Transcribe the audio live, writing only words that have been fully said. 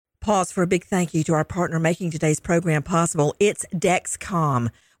Pause for a big thank you to our partner making today's program possible. It's Dexcom.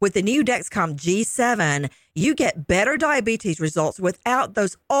 With the new Dexcom G7, you get better diabetes results without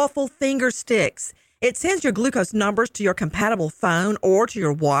those awful finger sticks. It sends your glucose numbers to your compatible phone or to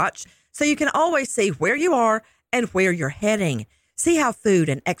your watch, so you can always see where you are and where you're heading. See how food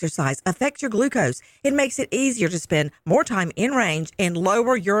and exercise affect your glucose. It makes it easier to spend more time in range and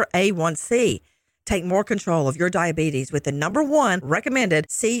lower your A1C. Take more control of your diabetes with the #1 recommended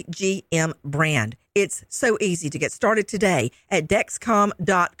CGM brand. It's so easy to get started today at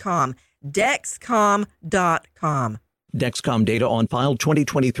Dexcom.com. Dexcom.com. Dexcom data on file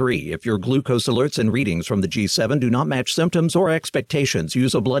 2023. If your glucose alerts and readings from the G7 do not match symptoms or expectations,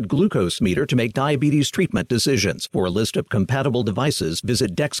 use a blood glucose meter to make diabetes treatment decisions. For a list of compatible devices,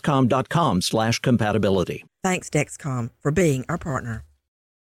 visit Dexcom.com/compatibility. Thanks, Dexcom, for being our partner.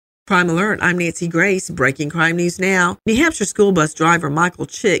 Crime Alert, I'm Nancy Grace. Breaking crime news now. New Hampshire school bus driver Michael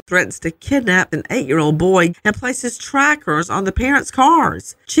Chick threatens to kidnap an 8-year-old boy and places trackers on the parents'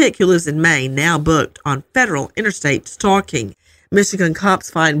 cars. Chick, who lives in Maine, now booked on federal interstate stalking. Michigan cops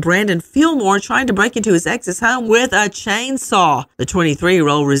find Brandon Fillmore trying to break into his ex's home with a chainsaw. The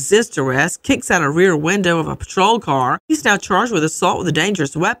 23-year-old resists arrest, kicks out a rear window of a patrol car. He's now charged with assault with a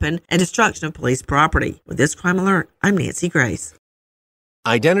dangerous weapon and destruction of police property. With this Crime Alert, I'm Nancy Grace.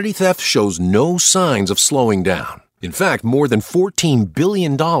 Identity theft shows no signs of slowing down. In fact, more than $14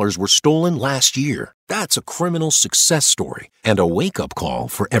 billion were stolen last year. That's a criminal success story and a wake-up call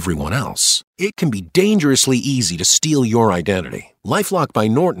for everyone else. It can be dangerously easy to steal your identity. LifeLock by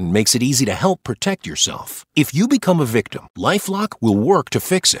Norton makes it easy to help protect yourself. If you become a victim, LifeLock will work to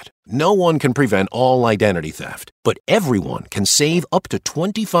fix it. No one can prevent all identity theft, but everyone can save up to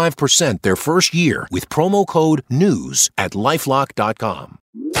 25% their first year with promo code NEWS at LifeLock.com.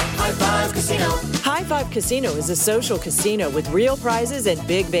 High Five Casino. High Five Casino is a social casino with real prizes and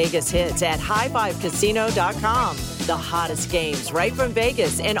big Vegas hits at highfivecasino.com. The hottest games right from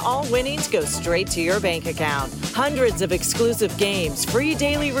Vegas, and all winnings go straight to your bank account. Hundreds of exclusive games, free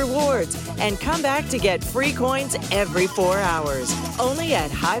daily rewards, and come back to get free coins every 4 hours. Only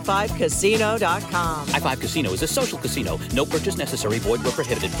at highfivecasino.com. High Five Casino is a social casino. No purchase necessary. Void where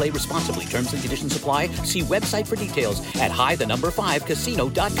prohibited. Play responsibly. Terms and conditions apply. See website for details at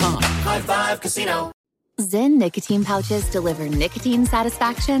high5casino.com. High Five Casino. Zyn nicotine pouches deliver nicotine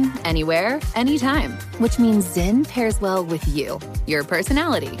satisfaction anywhere, anytime, which means Zyn pairs well with you, your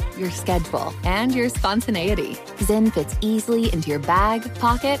personality, your schedule, and your spontaneity. Zyn fits easily into your bag,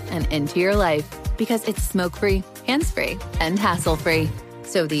 pocket, and into your life because it's smoke-free, hands-free, and hassle-free.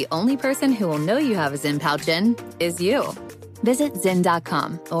 So the only person who will know you have a Zyn pouch in is you. Visit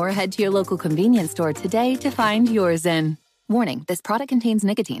Zyn.com or head to your local convenience store today to find your Zyn. Warning, this product contains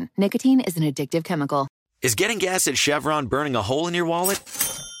nicotine. Nicotine is an addictive chemical. Is getting gas at Chevron burning a hole in your wallet?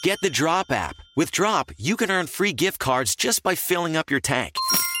 Get the Drop app. With Drop, you can earn free gift cards just by filling up your tank.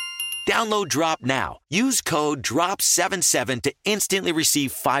 Download Drop now. Use code DROP77 to instantly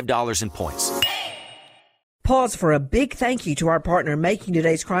receive $5 in points. Pause for a big thank you to our partner making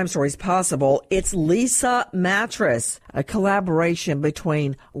today's crime stories possible. It's Leesa Mattress, a collaboration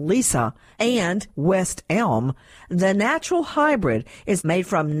between Leesa and West Elm. The natural hybrid is made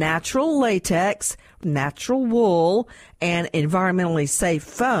from natural latex, natural wool, and environmentally safe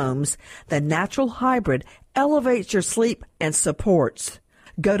foams. The natural hybrid elevates your sleep and supports.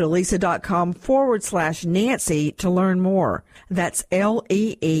 Go to Leesa.com/Nancy to learn more. That's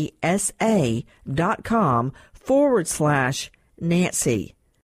LEESA.com/Nancy.